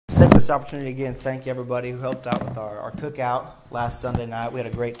take this opportunity again to thank everybody who helped out with our cookout last Sunday night. We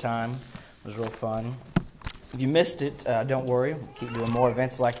had a great time. It was real fun. If you missed it, don't worry. We'll keep doing more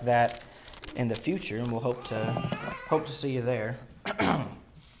events like that in the future, and we'll hope to see you there. I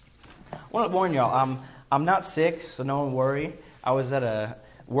want to warn y'all, I'm not sick, so no one worry. I was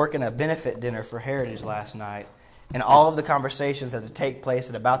working a benefit dinner for Heritage last night, and all of the conversations had to take place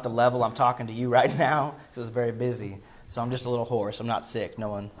at about the level I'm talking to you right now, so it was very busy. So I'm just a little hoarse. I'm not sick. No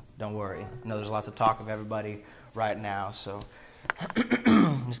one, don't worry. I know there's lots of talk of everybody right now, so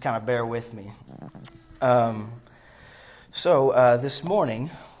just kind of bear with me. This morning,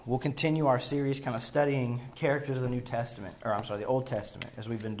 we'll continue our series kind of studying characters of the the Old Testament, as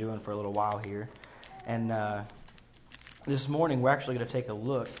we've been doing for a little while here. And this morning, we're actually going to take a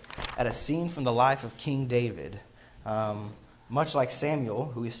look at a scene from the life of King David. Much like Samuel,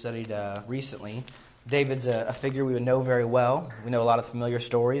 who we studied recently, David's a figure we would know very well. We know a lot of familiar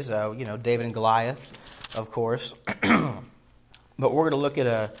stories, David and Goliath, of course. But we're going to look at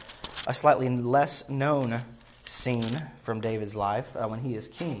a slightly less known scene from David's life when he is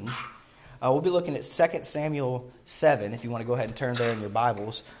king. We'll be looking at 2 Samuel 7, if you want to go ahead and turn there in your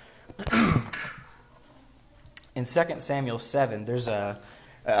Bibles. In 2 Samuel 7, there's a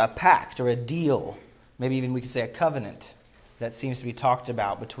pact or a deal, maybe even we could say a covenant, that seems to be talked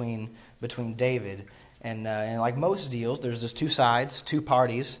about between David. And like most deals, there's just two sides, two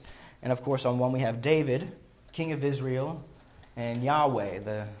parties. And of course, on one we have David, king of Israel, and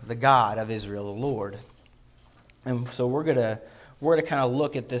Yahweh, the God of Israel, the Lord. And so we're gonna kind of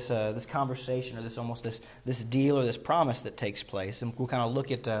look at this conversation, or this deal or this promise that takes place, and we'll kind of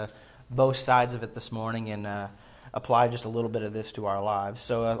look at both sides of it this morning and apply just a little bit of this to our lives.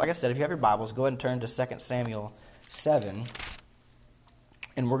 So, like I said, if you have your Bibles, go ahead and turn to 2 Samuel 7.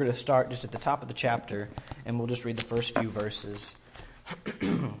 And we're going to start just at the top of the chapter, and we'll just read the first few verses.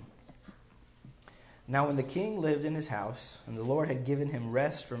 Now when the king lived in his house, and the Lord had given him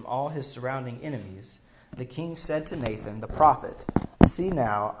rest from all his surrounding enemies, the king said to Nathan the prophet, "See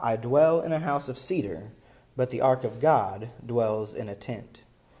now, I dwell in a house of cedar, but the ark of God dwells in a tent."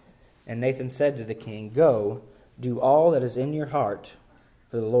 And Nathan said to the king, "Go, do all that is in your heart,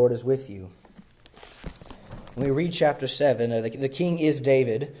 for the Lord is with you." When we read chapter 7, the king is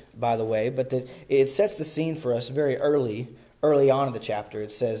David, by the way, but it sets the scene for us very early on in the chapter.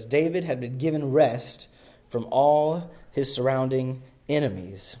 It says, David had been given rest from all his surrounding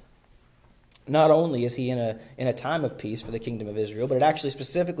enemies. Not only is he in a time of peace for the kingdom of Israel, but it actually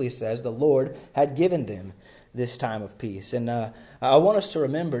specifically says the Lord had given them this time of peace. And I want us to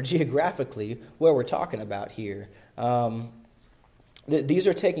remember geographically where we're talking about here. These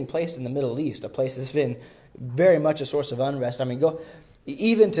are taking place in the Middle East, a place that's been very much a source of unrest. I mean,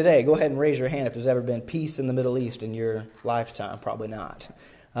 even today, go ahead and raise your hand if there's ever been peace in the Middle East in your lifetime. Probably not.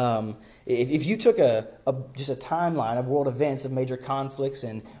 If you took just a timeline of world events, of major conflicts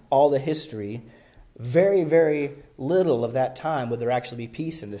and all the history, very, very little of that time would there actually be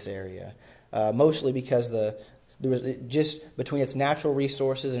peace in this area. Mostly because there was just between its natural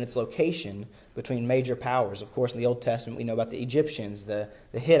resources and its location between major powers. Of course, in the Old Testament, we know about the Egyptians, the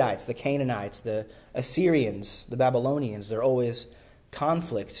Hittites, the Canaanites, the Assyrians, the Babylonians. They're always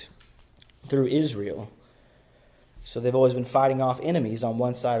conflict through Israel. So they've always been fighting off enemies on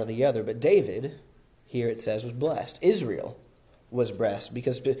one side or the other. But David, here it says, was blessed. Israel was blessed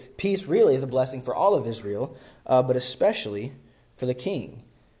because peace really is a blessing for all of Israel, but especially for the king.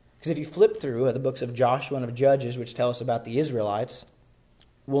 Because if you flip through the books of Joshua and of Judges, which tell us about the Israelites,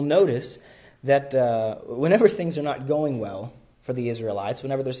 we'll notice that whenever things are not going well for the Israelites,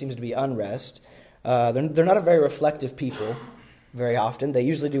 whenever there seems to be unrest, they're not a very reflective people very often. They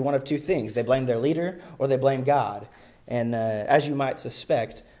usually do one of two things. They blame their leader or they blame God. And as you might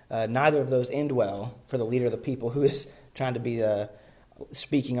suspect, neither of those end well for the leader of the people who is trying to be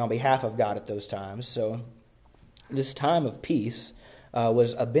speaking on behalf of God at those times. So this time of peace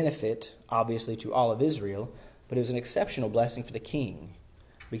was a benefit, obviously, to all of Israel, but it was an exceptional blessing for the king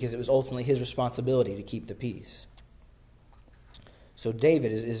because it was ultimately his responsibility to keep the peace. So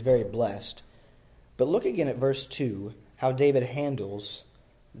David is very blessed. But look again at verse 2, how David handles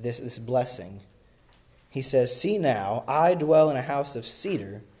this blessing. He says, "See now, I dwell in a house of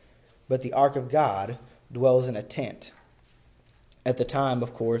cedar, but the ark of God dwells in a tent." At the time,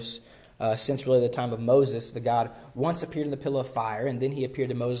 of course, since really the time of Moses, the God once appeared in the pillar of fire, and then he appeared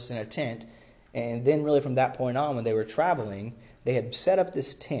to Moses in a tent. And then really from that point on, when they were traveling, they had set up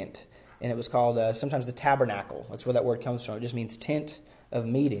this tent, and it was called sometimes the tabernacle. That's where that word comes from. It just means tent of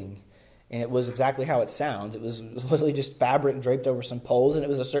meeting. And it was exactly how it sounds. It was literally just fabric draped over some poles, and it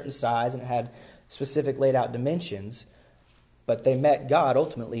was a certain size, and it had specific laid out dimensions. but they met God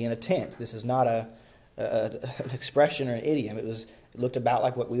ultimately in a tent. This is not an expression or an idiom. It looked about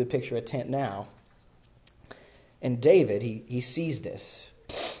like what we would picture a tent now. And David, he sees this.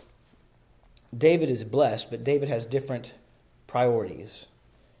 David is blessed, but David has different priorities.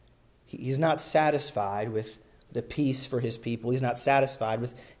 He's not satisfied with the peace for his people. He's not satisfied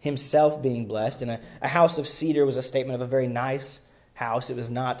with himself being blessed. And a house of cedar was a statement of a very nice house. It was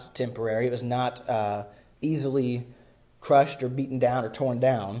not temporary. It was not easily crushed or beaten down or torn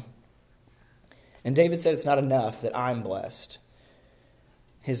down. And David said, it's not enough that I'm blessed.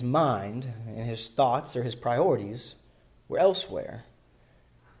 His mind and his thoughts or his priorities were elsewhere.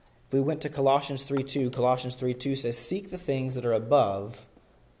 If we went to Colossians 3:2, Colossians 3:2 says, seek the things that are above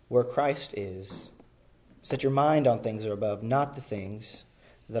where Christ is. Set your mind on things that are above, not the things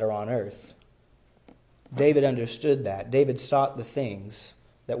that are on earth. David understood that. David sought the things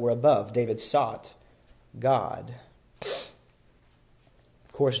that were above. David sought God.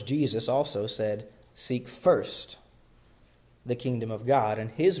 Of course, Jesus also said, seek first the kingdom of God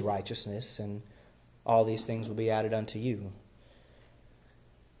and his righteousness, and all these things will be added unto you.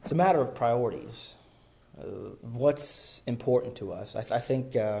 It's a matter of priorities. What's important to us? I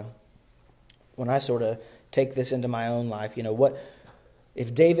think when I sort of take this into my own life, what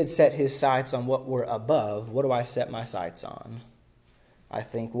if David set his sights on what were above, what do I set my sights on? I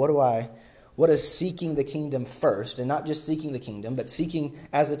think, what is seeking the kingdom first, and not just seeking the kingdom, but seeking,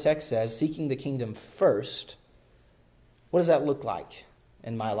 as the text says, seeking the kingdom first. What does that look like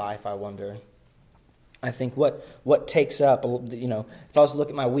in my life, I wonder? I think what takes up, if I was to look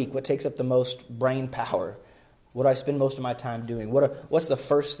at my week, what takes up the most brain power? What do I spend most of my time doing? What's the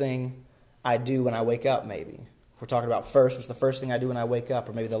first thing I do when I wake up, maybe? If we're talking about first, what's the first thing I do when I wake up?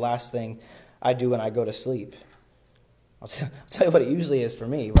 Or maybe the last thing I do when I go to sleep? I'll tell you what it usually is for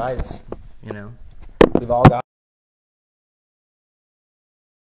me, right? We've all got...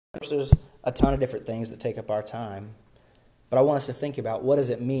 There's a ton of different things that take up our time. But I want us to think about, what does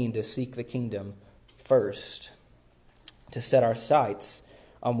it mean to seek the kingdom first? To set our sights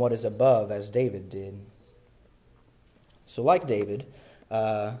on what is above, as David did. So like David,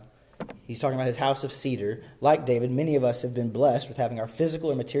 he's talking about his house of cedar. Like David, many of us have been blessed with having our physical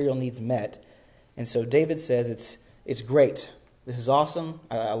or material needs met. And so David says it's great. This is awesome.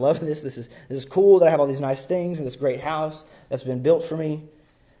 I love this. This is cool that I have all these nice things and this great house that's been built for me.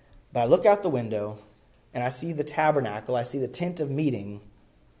 But I look out the window and I see the tabernacle, I see the tent of meeting,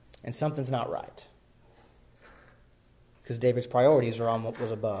 and something's not right. Because David's priorities are on what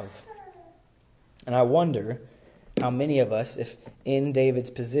was above. And I wonder how many of us, if in David's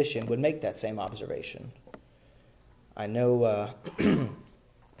position, would make that same observation. I know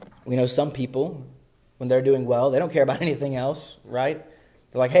we know some people, when they're doing well, they don't care about anything else, right?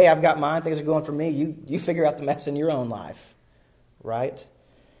 They're like, hey, I've got mine, things are going for me, you figure out the mess in your own life, right?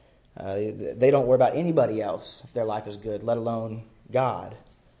 They don't worry about anybody else if their life is good, let alone God.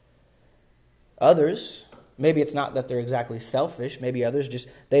 Others, maybe it's not that they're exactly selfish. Maybe others just,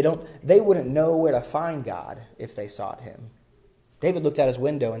 they wouldn't know where to find God if they sought him. David looked out his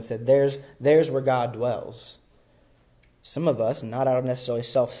window and said, there's where God dwells. Some of us, not out of necessarily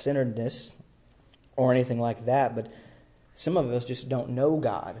self-centeredness or anything like that, but some of us just don't know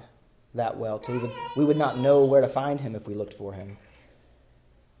God that well. We would not know where to find him if we looked for him.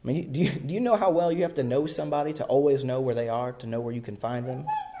 I mean, do you know how well you have to know somebody to always know where they are, to know where you can find them?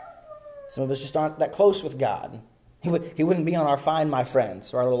 Some of us just aren't that close with God. He wouldn't be on our Find My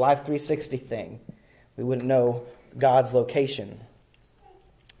Friends or our little Life 360 thing. We wouldn't know God's location.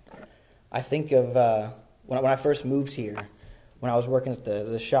 I think of when I first moved here, when I was working at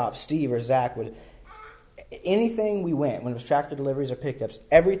the shop, Steve or Zach would... Anything we went, when it was tractor deliveries or pickups,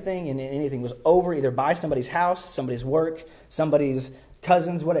 everything and anything was over either by somebody's house, somebody's work, somebody's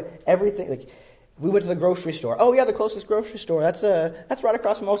cousins, everything. Like, we went to the grocery store. Oh yeah, the closest grocery store. That's right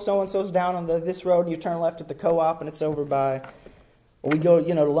across from so-and-so's down on this road, and you turn left at the co-op, and it's over by. Or we go,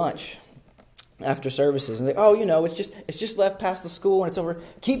 to lunch after services, and it's just left past the school, and it's over.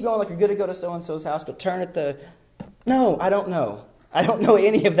 Keep going like you're good to go to so-and-so's house, but turn at the. No, I don't know. I don't know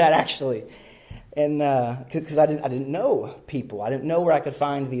any of that actually. And because I didn't know people, I didn't know where I could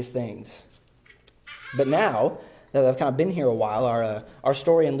find these things. But now that I've kind of been here a while, our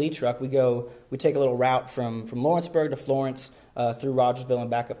story in Lee Truck, we take a little route from Lawrenceburg to Florence, through Rogersville and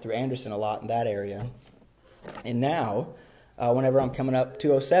back up through Anderson a lot in that area. And now, whenever I'm coming up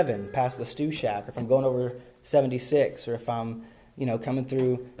 207 past the Stew Shack, or if I'm going over 76, or if I'm coming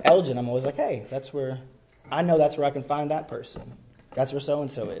through Elgin, I'm always like, hey, that's where I can find that person. That's where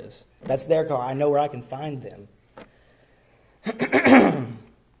so-and-so is. That's their car. I know where I can find them.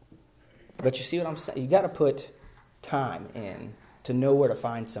 But you see what I'm saying? You got to put time in to know where to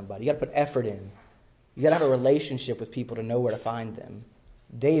find somebody. You got to put effort in. You got to have a relationship with people to know where to find them.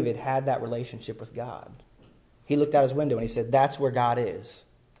 David had that relationship with God. He looked out his window and he said, that's where God is.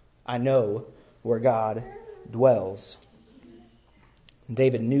 I know where God dwells.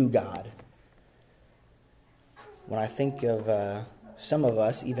 David knew God. When I think of some of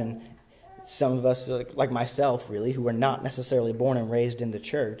us, even some of us like myself really, who are not necessarily born and raised in the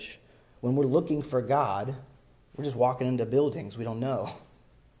church, when we're looking for God, we're just walking into buildings we don't know.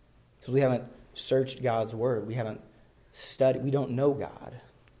 Because we haven't searched God's word. We haven't studied. We don't know God.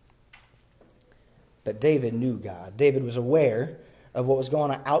 But David knew God. David was aware of what was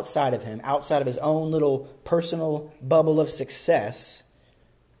going on outside of him, outside of his own little personal bubble of success.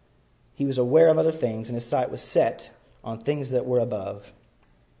 He was aware of other things, and his sight was set on things that were above.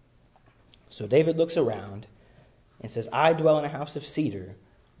 So David looks around and says, I dwell in a house of cedar,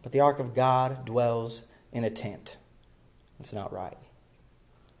 but the ark of God dwells in a tent. That's not right.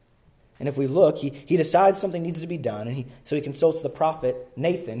 And if we look, he decides something needs to be done, and so he consults the prophet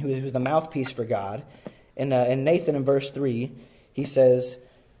Nathan, who is the mouthpiece for God. And Nathan, in verse 3, he says,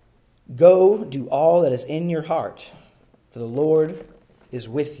 go do all that is in your heart, for the Lord is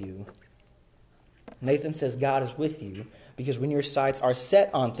with you. Nathan says God is with you, because when your sights are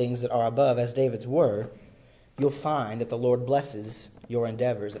set on things that are above, as David's were, you'll find that the Lord blesses your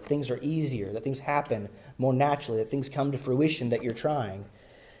endeavors, that things are easier, that things happen more naturally, that things come to fruition that you're trying.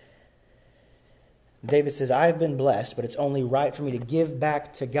 David says, I've been blessed, but it's only right for me to give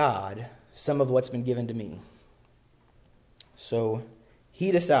back to God some of what's been given to me. So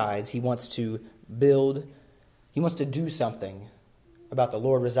he decides he wants to do something about the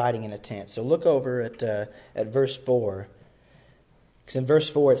Lord residing in a tent. So look over at verse 4. Because in verse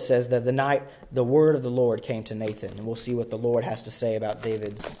 4 it says that the night the word of the Lord came to Nathan. And we'll see what the Lord has to say about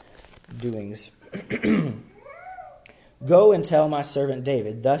David's doings. Go and tell my servant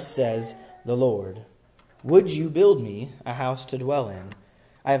David, thus says the Lord, would you build me a house to dwell in?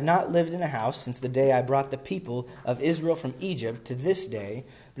 I have not lived in a house since the day I brought the people of Israel from Egypt to this day,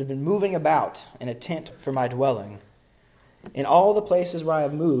 but have been moving about in a tent for my dwelling. In all the places where I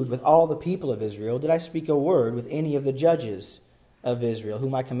have moved with all the people of Israel, did I speak a word with any of the judges of Israel,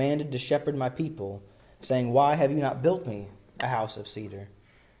 whom I commanded to shepherd my people, saying, why have you not built me a house of cedar?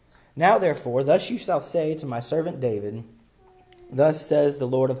 Now therefore, thus you shall say to my servant David, thus says the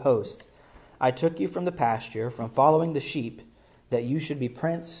Lord of hosts, I took you from the pasture, from following the sheep, that you should be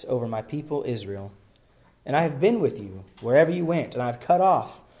prince over my people Israel. And I have been with you wherever you went, and I have cut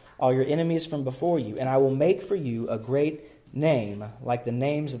off all your enemies from before you, and I will make for you a great name, like the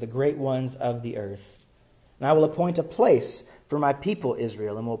names of the great ones of the earth. And I will appoint a place for my people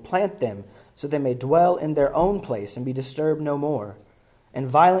Israel, and will plant them, so they may dwell in their own place, and be disturbed no more. And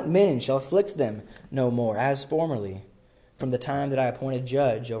violent men shall afflict them no more, as formerly, from the time that I appointed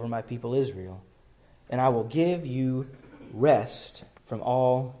judge over my people Israel. And I will give you rest from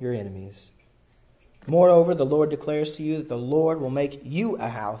all your enemies. Moreover, the Lord declares to you that the Lord will make you a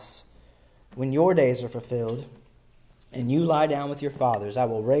house. When your days are fulfilled, and you lie down with your fathers, I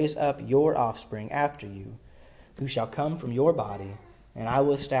will raise up your offspring after you, who shall come from your body, and I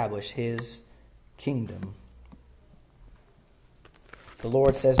will establish his kingdom. The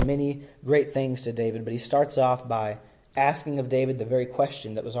Lord says many great things to David, but he starts off by asking of David the very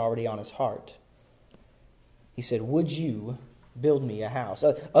question that was already on his heart. He said, would you build me a house?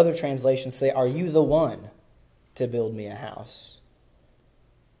 Other translations say, are you the one to build me a house?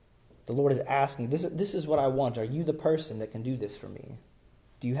 The Lord is asking, this is what I want. Are you the person that can do this for me?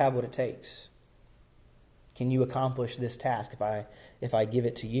 Do you have what it takes? Can you accomplish this task if I give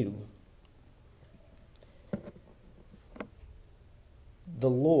it to you? The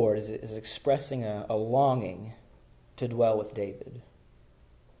Lord is expressing a longing to dwell with David.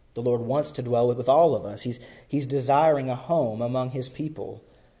 The Lord wants to dwell with all of us. He's desiring a home among his people.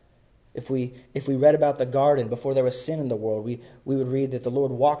 If we read about the garden before there was sin in the world, we would read that the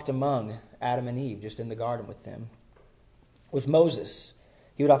Lord walked among Adam and Eve just in the garden with them. With Moses,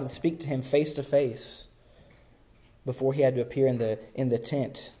 he would often speak to him face to face before he had to appear in the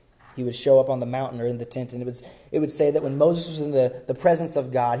tent. He would show up on the mountain or in the tent, and it would say that when Moses was in the presence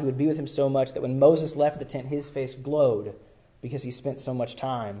of God, he would be with him so much that when Moses left the tent, his face glowed because he spent so much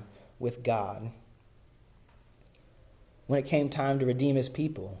time with God. When it came time to redeem his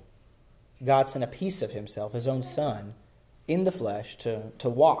people, God sent a piece of himself, his own Son, in the flesh to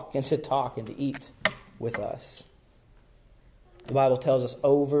walk and to talk and to eat with us. The Bible tells us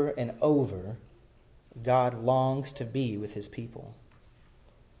over and over, God longs to be with his people.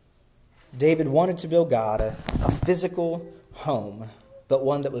 David wanted to build God a physical home, but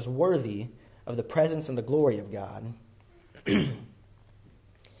one that was worthy of the presence and the glory of God,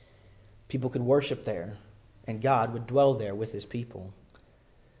 people could worship there, and God would dwell there with his people.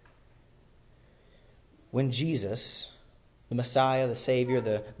 When Jesus, the Messiah, the Savior,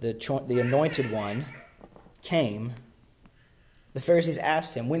 the Anointed One, came, the Pharisees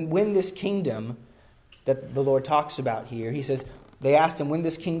asked him, when this kingdom that the Lord talks about here, he says, they asked him when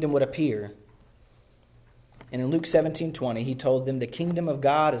this kingdom would appear. And in Luke 17:20, he told them, the kingdom of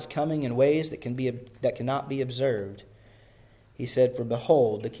God is coming in ways that cannot be observed. He said, for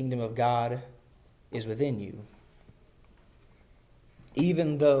behold, the kingdom of God is within you.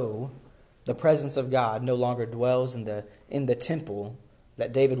 Even though the presence of God no longer dwells in the temple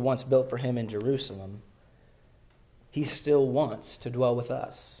that David once built for him in Jerusalem, he still wants to dwell with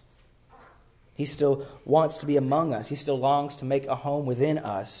us. He still wants to be among us. He still longs to make a home within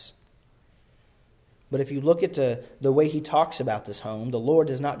us. But if you look at the way he talks about this home, the Lord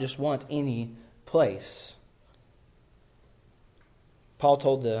does not just want any place. Paul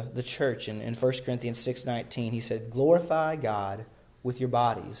told the church in 1 Corinthians 6:19, he said, glorify God with your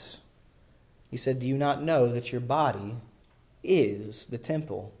bodies. He said, do you not know that your body is the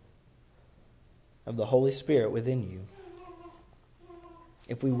temple of the Holy Spirit within you?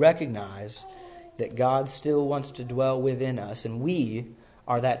 If we recognize that God still wants to dwell within us, and we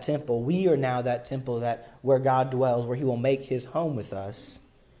are that temple, we are now that temple where God dwells, where he will make his home with us,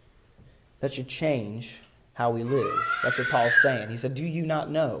 that should change how we live. That's what Paul's saying. He said, do you not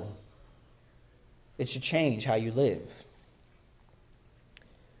know? It should change how you live.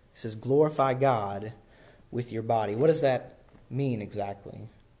 He says, glorify God with your body. What does that mean exactly?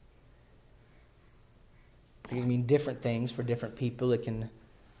 I think it can mean different things for different people. It can,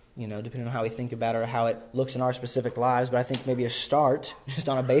 depending on how we think about it or how it looks in our specific lives. But I think maybe a start, just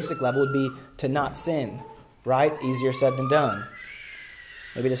on a basic level, would be to not sin, right? Easier said than done.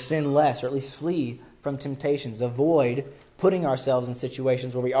 Maybe to sin less, or at least flee from temptations. Avoid putting ourselves in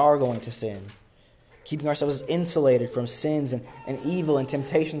situations where we are going to sin. Keeping ourselves insulated from sins and evil and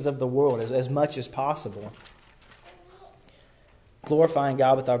temptations of the world as much as possible. Glorifying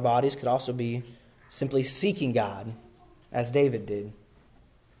God with our bodies could also be simply seeking God, as David did.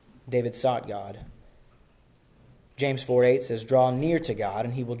 David sought God. James 4:8 says, draw near to God,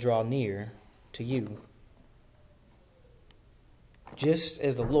 and he will draw near to you. Just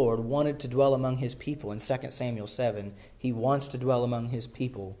as the Lord wanted to dwell among his people in 2 Samuel 7, he wants to dwell among his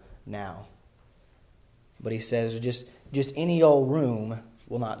people now. But he says just any old room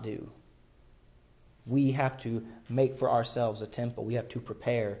will not do. We have to make for ourselves a temple. We have to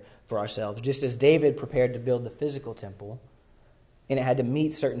prepare for ourselves. Just as David prepared to build the physical temple, and it had to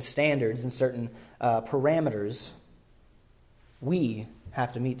meet certain standards and certain parameters, we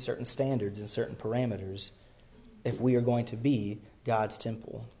have to meet certain standards and certain parameters if we are going to be God's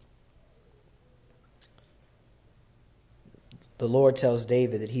temple. The Lord tells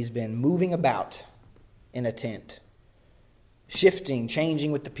David that he's been moving about in a tent, shifting,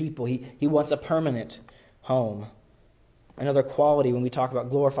 changing with the people. He wants a permanent home. Another quality when we talk about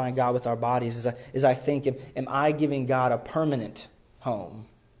glorifying God with our bodies is I think, am I giving God a permanent home?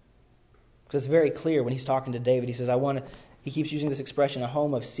 Because it's very clear when he's talking to David. He says, he keeps using this expression, a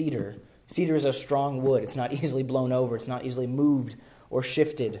home of cedar. Cedar is a strong wood. It's not easily blown over. It's not easily moved or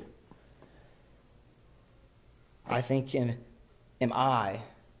shifted. I think, am I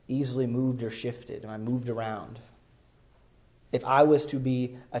easily moved or shifted? Am I moved around? If I was to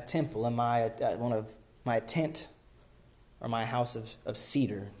be a temple, am I my tent or my house of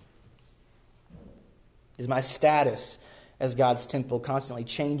cedar? Is my status as God's temple constantly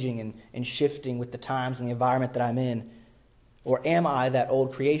changing and shifting with the times and the environment that I'm in? Or am I that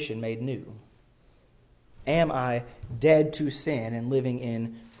old creation made new? Am I dead to sin and living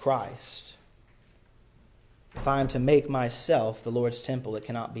in Christ? If I am to make myself the Lord's temple, it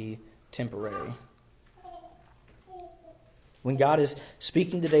cannot be temporary. When God is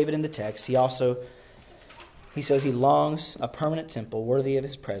speaking to David in the text, he says he longs a permanent temple worthy of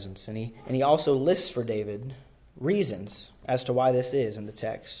his presence. And he also lists for David reasons as to why this is in the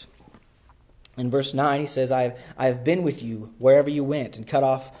text. In verse 9, he says, I have been with you wherever you went and cut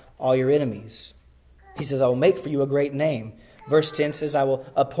off all your enemies. He says, I will make for you a great name. Verse 10 says, I will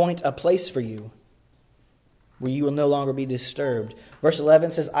appoint a place for you where you will no longer be disturbed. Verse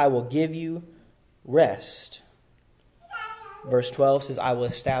 11 says, I will give you rest. Verse 12 says, I will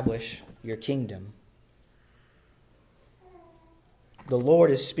establish your kingdom. The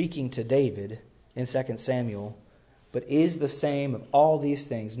Lord is speaking to David in 2 Samuel, but is the same of all these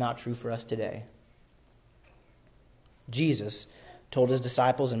things not true for us today? Jesus told his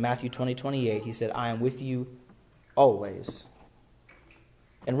disciples in Matthew 20:28, he said, I am with you always,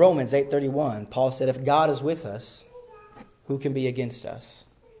 In Romans 8:31, Paul said, if God is with us, who can be against us?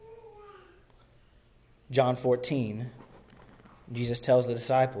 John 14, Jesus tells the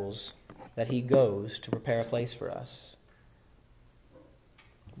disciples that he goes to prepare a place for us.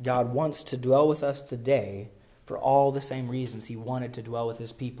 God wants to dwell with us today for all the same reasons he wanted to dwell with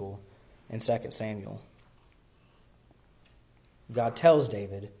his people in 2 Samuel. God tells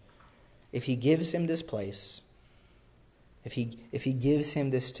David, if he gives him this place, if he gives him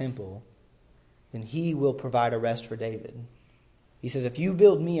this temple, then he will provide a rest for David. He says, if you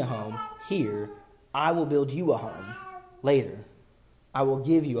build me a home here, I will build you a home later. I will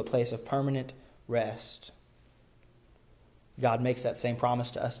give you a place of permanent rest. God makes that same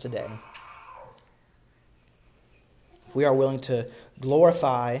promise to us today. If we are willing to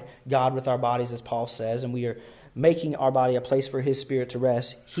glorify God with our bodies, as Paul says, and we are making our body a place for his Spirit to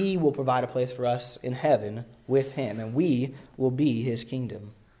rest, he will provide a place for us in heaven with him, and we will be his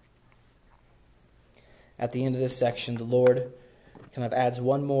kingdom. At the end of this section, the Lord kind of adds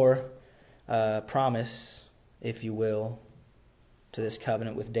one more promise, if you will, to this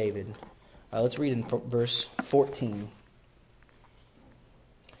covenant with David. Let's read in verse 14.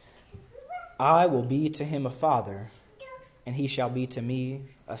 I will be to him a father, and he shall be to me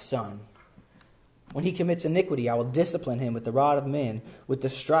a son. When he commits iniquity, I will discipline him with the rod of men, with the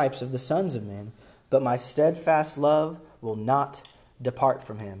stripes of the sons of men. But my steadfast love will not depart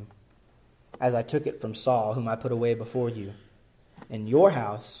from him, as I took it from Saul, whom I put away before you. In your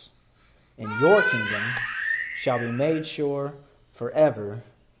house, in your kingdom, shall be made sure forever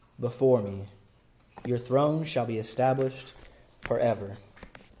before me. Your throne shall be established forever.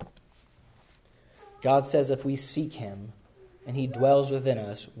 God says if we seek him and he dwells within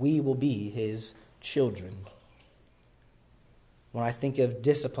us, we will be his children. When I think of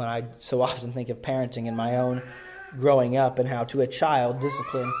discipline, I so often think of parenting in my own growing up and how to a child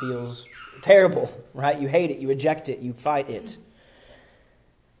discipline feels terrible, right? You hate it, you reject it, you fight it.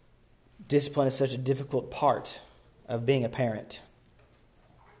 Discipline is such a difficult part of being a parent.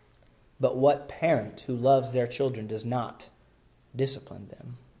 But what parent who loves their children does not discipline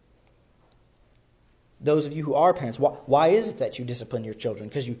them? Those of you who are parents, why is it that you discipline your children?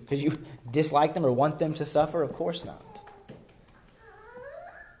 Because you dislike them or want them to suffer? Of course not.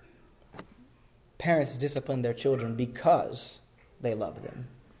 Parents discipline their children because they love them.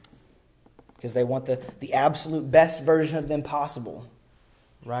 Because they want the absolute best version of them possible.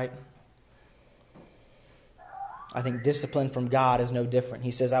 Right? I think discipline from God is no different.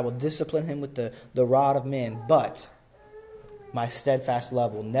 He says, I will discipline him with the rod of men, but my steadfast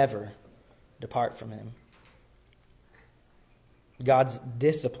love will never depart from him. God's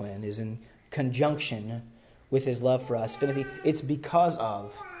discipline is in conjunction with his love for us. It's because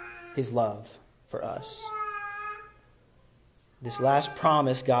of his love for us. This last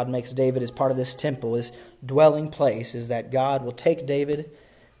promise God makes David as part of this temple, this dwelling place, is that God will take David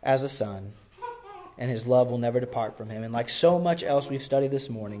as a son, and his love will never depart from him. And like so much else we've studied this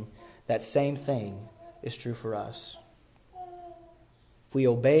morning, that same thing is true for us. If we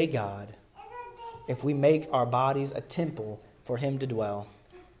obey God, if we make our bodies a temple for him to dwell,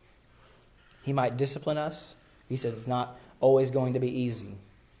 he might discipline us. He says it's not always going to be easy.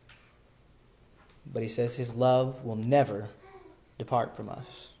 But he says his love will never depart from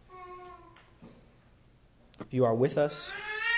us. If you are with us,